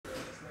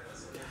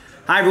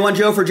Hi everyone,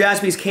 Joe for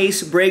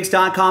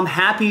JaspysCaseBreaks.com.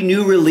 Happy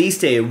new release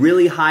day.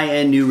 Really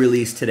high-end new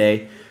release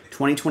today.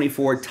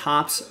 2024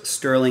 Topps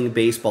Sterling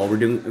Baseball. We're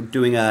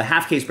doing a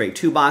half case break,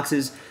 2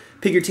 boxes.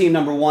 Pick your team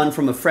number 1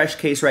 from a fresh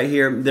case right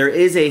here. There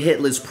is a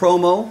hit list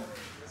promo.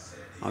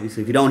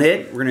 Obviously, if you don't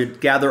hit, we're going to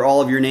gather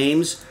all of your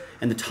names,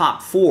 and the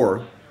top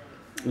 4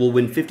 will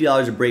win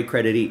 $50 of break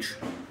credit each.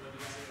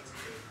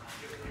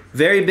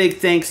 Very big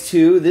thanks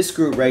to this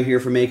group right here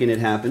for making it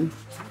happen.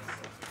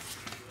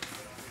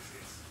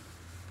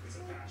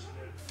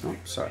 Oh,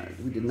 sorry,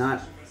 we did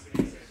not.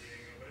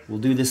 We'll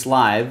do this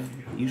live.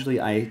 Usually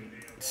I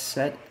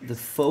set the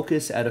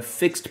focus at a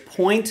fixed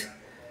point.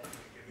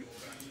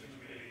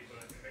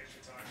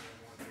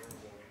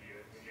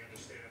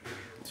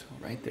 So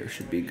right there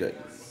should be good.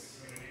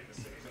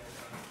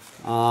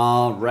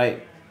 All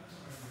right.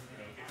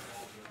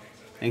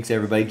 Thanks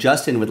everybody.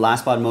 Justin with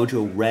Last Spot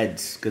Mojo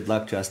Reds. Good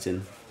luck,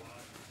 Justin.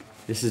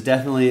 This is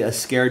definitely a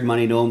scared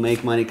money, don't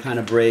make money kind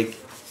of break.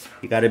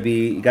 You gotta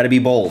be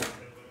bold.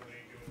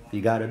 You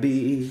gotta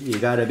be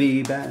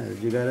bad,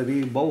 you gotta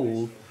be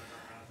bold.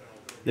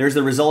 There's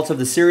the results of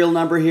the serial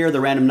number here, the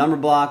random number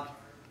block.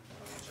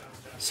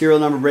 Serial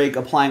number break,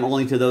 applying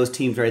only to those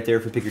teams right there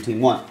for pick your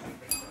team 1.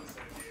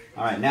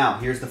 All right, now,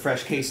 here's the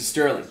fresh case of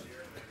Sterling.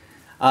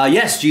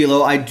 Yes,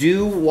 Gilo, I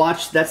do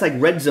watch, that's like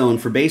Red Zone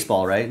for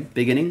baseball, right?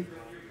 Big inning?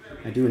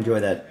 I do enjoy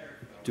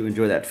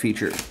that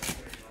feature.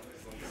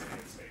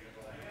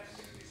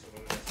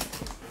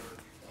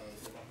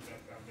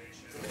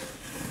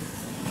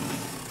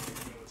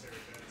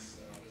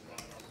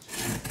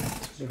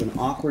 We have an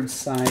awkward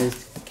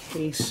sized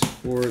case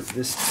for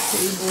this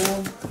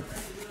table.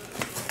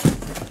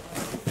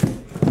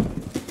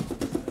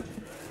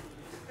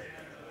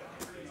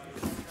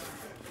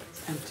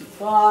 Empty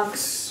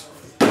box.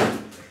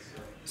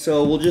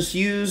 So we'll just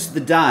use the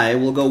die.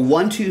 We'll go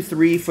 1, 2,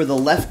 3 for the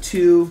left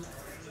 2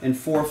 and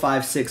 4,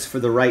 5, 6 for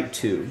the right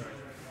 2.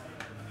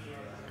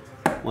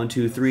 1,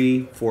 2,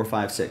 3, 4,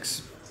 5,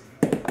 6.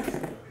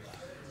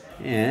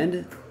 And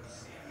you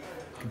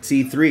can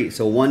see 3.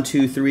 So 1,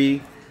 2,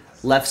 3.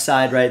 Left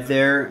side right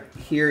there.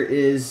 Here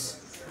is,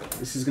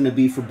 this is going to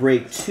be for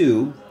break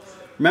 2.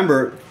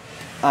 Remember,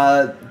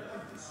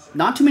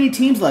 not too many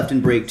teams left in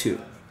break 2.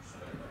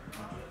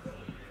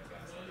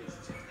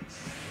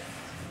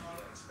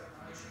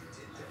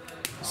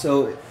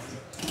 So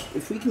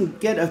if we can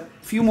get a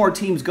few more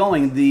teams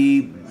going,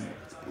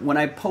 when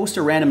I post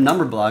a random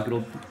number block,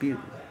 it'll be a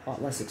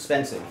lot less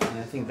expensive. And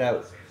I think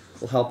that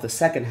will help the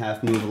second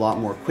half move a lot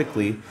more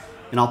quickly.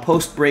 And I'll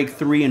post break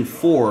 3 and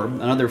 4,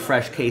 another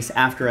fresh case,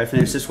 after I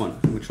finish this one,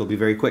 which will be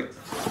very quick.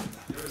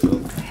 So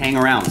hang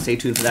around, stay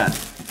tuned for that.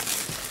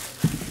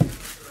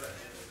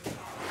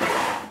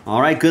 All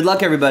right, good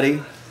luck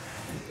everybody.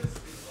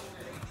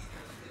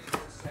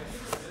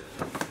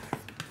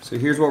 So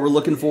here's what we're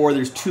looking for.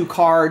 There's 2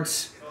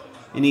 cards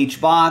in each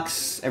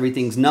box.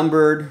 Everything's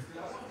numbered.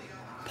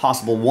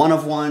 Possible 1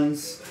 of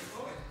 1s.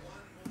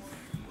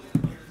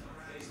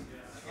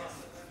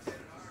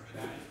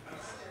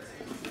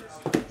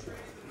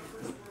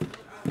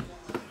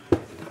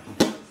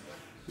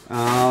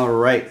 All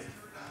right.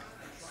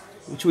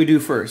 What should we do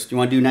first? You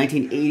want to do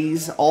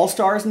 1980s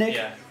All-Stars, Nick?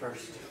 Yeah,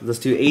 first. Let's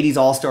do 80s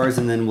All-Stars,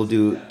 and then we'll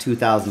do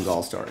 2000s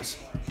All-Stars.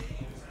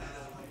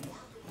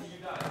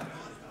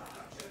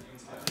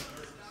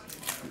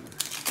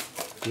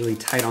 Really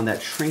tight on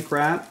that shrink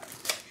wrap.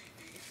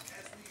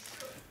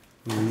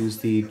 We'll use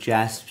the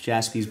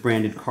Jaspys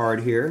branded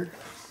card here.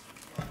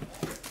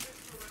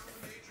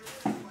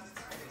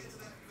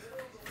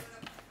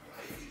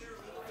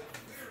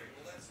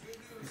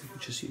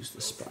 Just use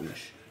the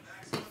sponge.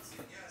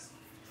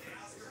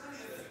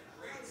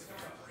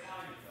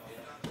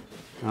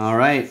 All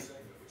right.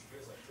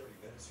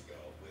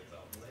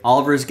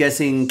 Oliver's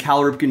guessing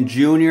Cal Ripken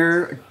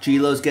Jr.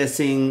 Gilo's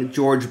guessing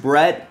George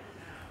Brett.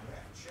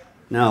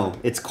 No,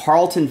 it's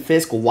Carlton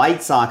Fisk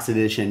White Sox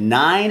edition.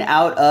 9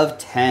 out of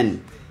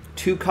 10.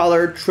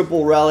 2-color,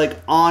 triple relic,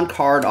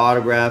 on-card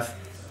autograph.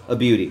 A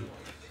beauty.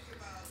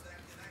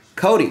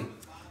 Cody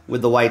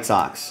with the White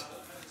Sox.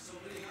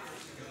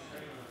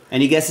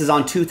 Any guesses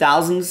on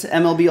 2000s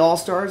MLB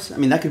All-Stars? I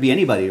mean, that could be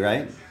anybody,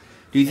 right?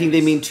 Do you think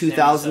they mean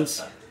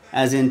 2000s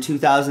as in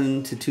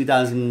 2000 to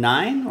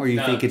 2009? Or you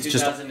think it's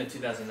 2000 to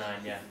 2009,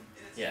 yeah.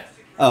 Yeah.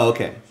 Oh,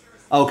 okay.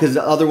 Oh, because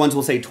the other ones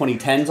will say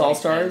 2010s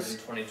All-Stars?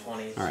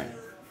 2020s. All right.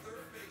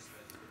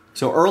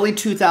 So early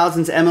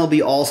 2000s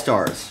MLB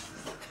All-Stars.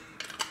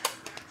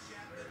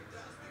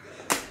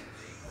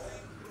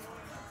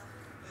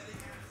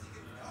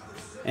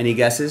 Any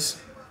guesses?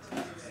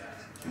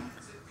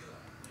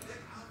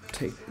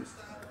 Take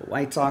the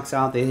White Sox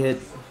out. They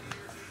hit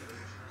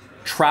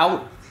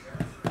Trout,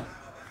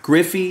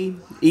 Griffey,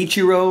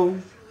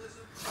 Ichiro,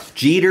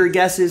 Jeter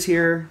guesses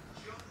here.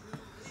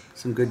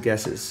 Some good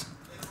guesses.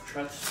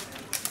 Trout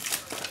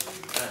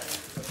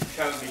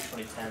would be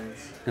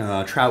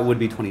 2010s. Trout would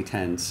be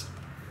 2010s.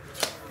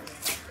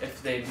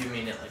 If they do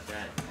mean it like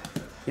that.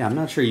 Yeah, I'm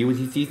not sure. You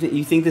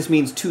think this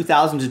means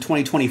 2000 to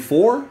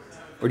 2024?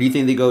 Or do you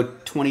think they go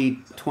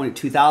 2000s,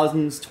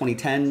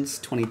 2010s,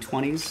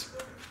 2020s?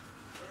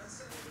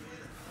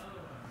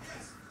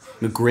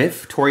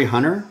 McGriff, Torrey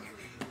Hunter.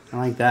 I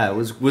like that.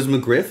 Was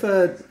McGriff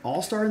an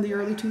all-star in the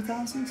early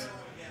 2000s?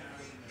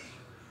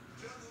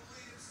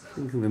 I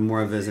think of him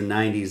more of as a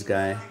 90s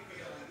guy.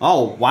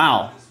 Oh,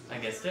 wow. I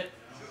guessed it.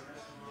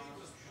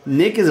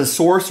 Nick is a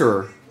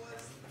sorcerer.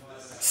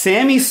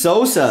 Sammy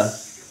Sosa.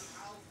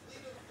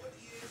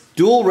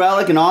 Dual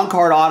relic and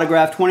on-card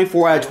autograph,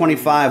 24 out of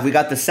 25. We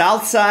got the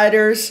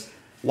Southsiders,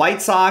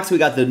 White Sox. We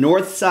got the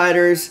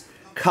Northsiders,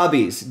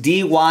 Cubbies.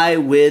 DY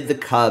with the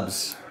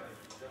Cubs.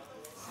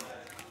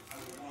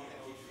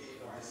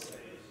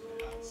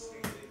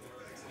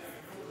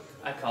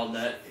 I called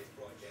that.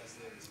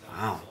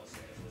 Wow.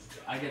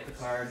 I get the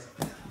card.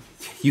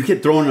 You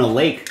get thrown in a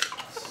lake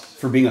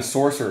for being a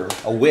sorcerer,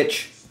 a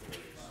witch.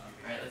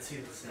 Alright, let's see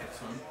this next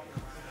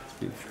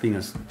one. Being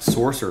a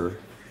sorcerer.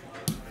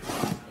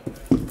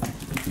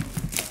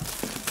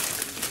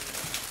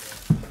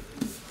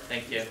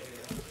 Thank you.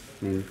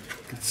 I mean,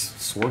 it's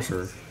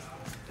sorcerer.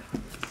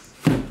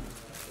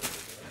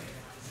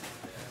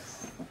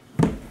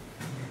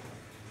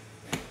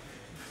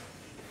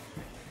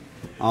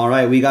 All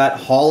right, we got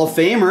Hall of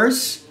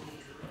Famers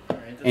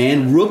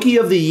and Rookie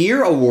of the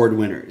Year award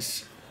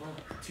winners.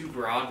 Too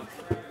broad.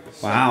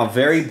 Wow,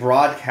 very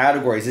broad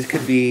categories. This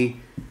could be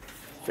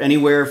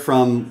anywhere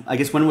from, I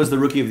guess, when was the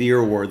Rookie of the Year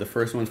award? The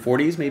first one,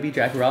 40s maybe,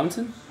 Jackie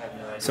Robinson? I have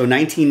no idea. So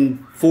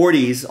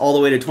 1940s all the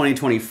way to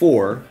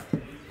 2024.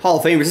 Hall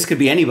of Famers, this could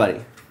be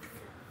anybody.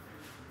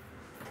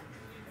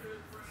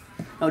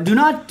 Now, do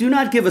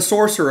not give a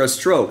sorcerer a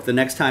stroke the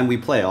next time we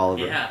play,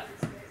 Oliver. Yeah.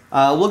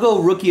 We'll go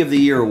Rookie of the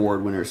Year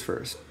award winners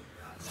first.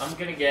 I'm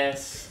gonna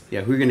guess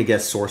Yeah, who are you going to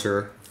guess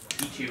sorcerer?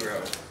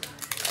 Ichiro.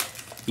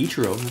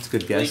 Ichiro, that's a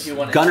good guess. he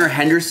won Gunnar MVP.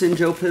 Henderson,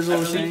 Joe I Pizzle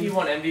was believe he saying.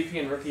 won MVP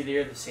and Rookie of the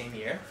Year the same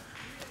year.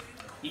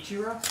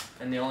 Ichiro?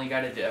 And the only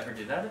guy to ever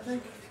do that, I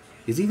think?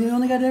 Is he the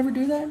only guy to ever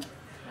do that? I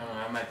don't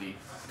know, I might be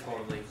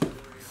totally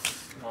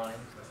lying.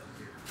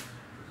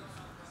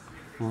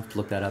 We'll have to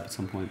look that up at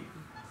some point.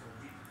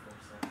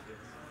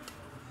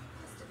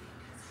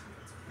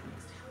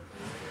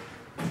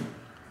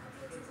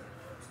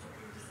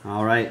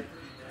 All right.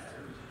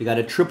 We got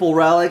a triple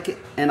relic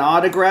and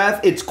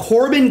autograph. It's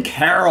Corbin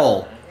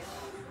Carroll.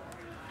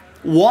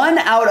 1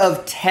 out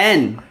of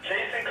 10.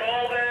 Jason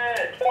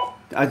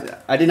Coleman.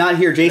 I did not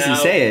hear Jason No,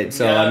 say it,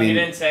 so no, I mean. he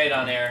didn't say it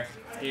on air.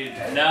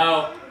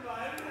 No,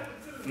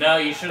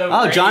 you should have.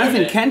 Oh, radioed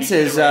Jonathan it. Kent You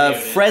should says have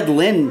radioed it. Fred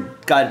Lynn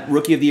got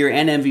Rookie of the Year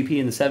and MVP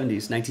in the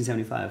 70s,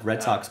 1975.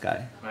 Red Sox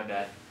guy. My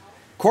bad.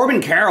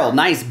 Corbin Carroll,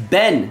 nice.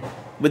 Ben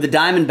with the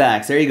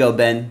Diamondbacks. There you go,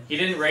 Ben. He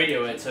didn't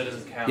radio it, so it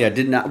doesn't count. Yeah,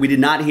 we did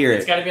not hear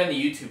It's it. got to be on the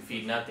YouTube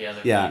feed, not the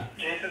other Yeah.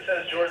 feed. Jason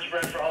says George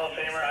Brett for Hall of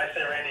Famer. I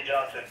say Randy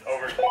Johnson.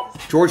 Over.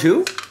 George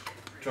who?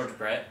 George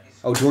Brett.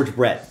 Oh, George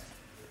Brett.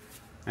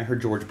 I heard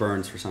George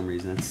Burns for some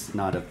reason. That's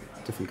not a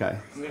different guy.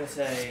 I'm going to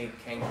say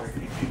Ken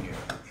Griffey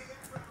Jr.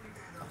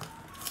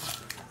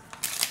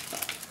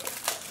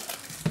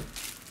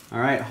 All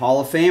right, Hall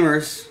of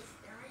Famers.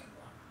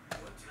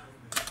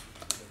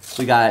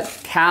 We got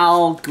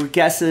Cal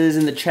guesses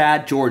in the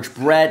chat. George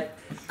Brett,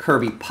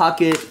 Kirby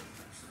Puckett,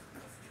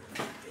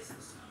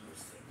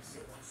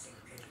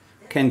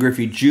 Ken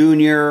Griffey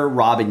Jr.,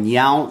 Robin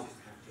Yount.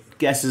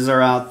 Guesses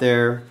are out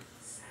there.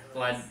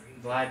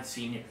 Vlad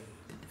Sr.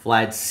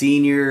 Vlad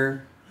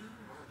Sr.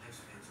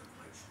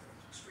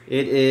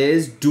 It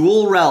is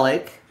dual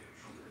relic.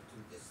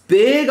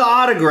 Big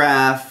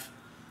autograph.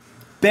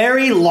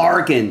 Barry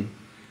Larkin.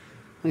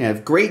 We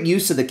have great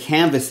use of the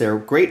canvas there.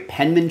 Great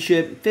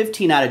penmanship.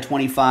 15 out of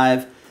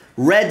 25.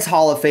 Reds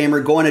Hall of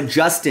Famer going to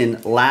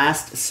Justin.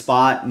 Last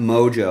spot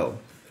mojo.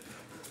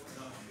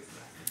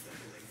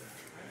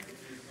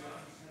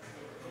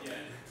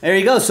 There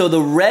you go. So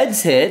the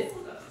Reds hit.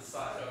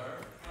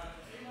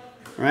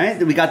 Right?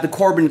 Then we got the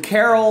Corbin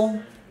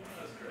Carroll.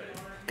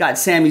 Got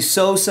Sammy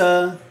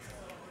Sosa.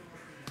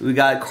 We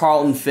got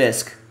Carlton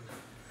Fisk.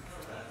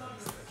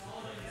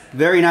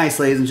 Very nice,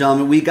 ladies and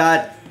gentlemen. We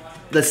got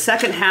the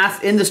second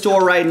half in the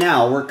store right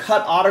now. We're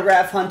cut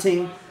autograph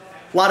hunting.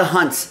 A lot of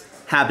hunts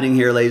happening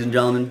here, ladies and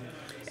gentlemen.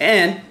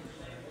 And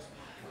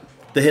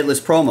the hit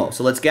list promo.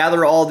 So let's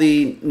gather all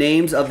the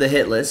names of the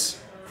hit list.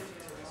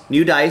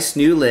 New dice,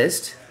 new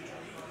list.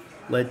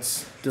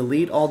 Let's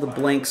delete all the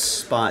blank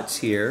spots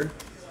here.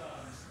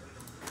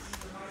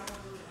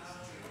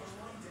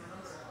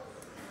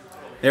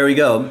 There we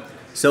go.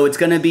 So it's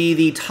going to be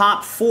the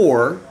top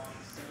 4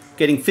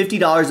 getting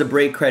 $50 of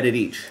break credit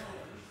each.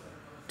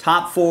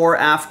 Top 4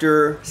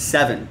 after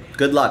 7.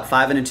 Good luck.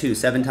 5 and a 2,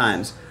 7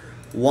 times.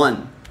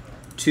 1,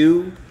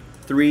 2,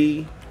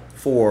 3,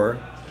 4,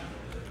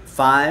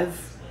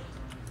 5,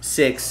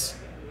 6,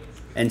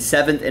 and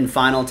 7th and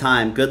final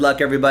time. Good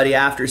luck, everybody.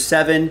 After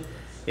 7,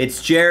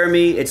 it's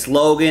Jeremy, it's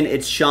Logan,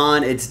 it's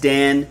Sean, it's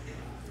Dan.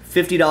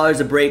 $50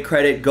 of break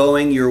credit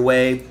going your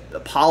way.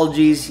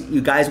 Apologies,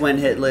 you guys went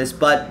hitless,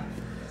 but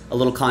a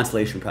little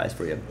consolation prize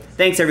for you.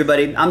 Thanks,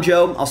 everybody. I'm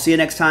Joe. I'll see you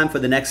next time for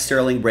the next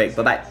Sterling break.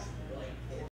 Bye-bye.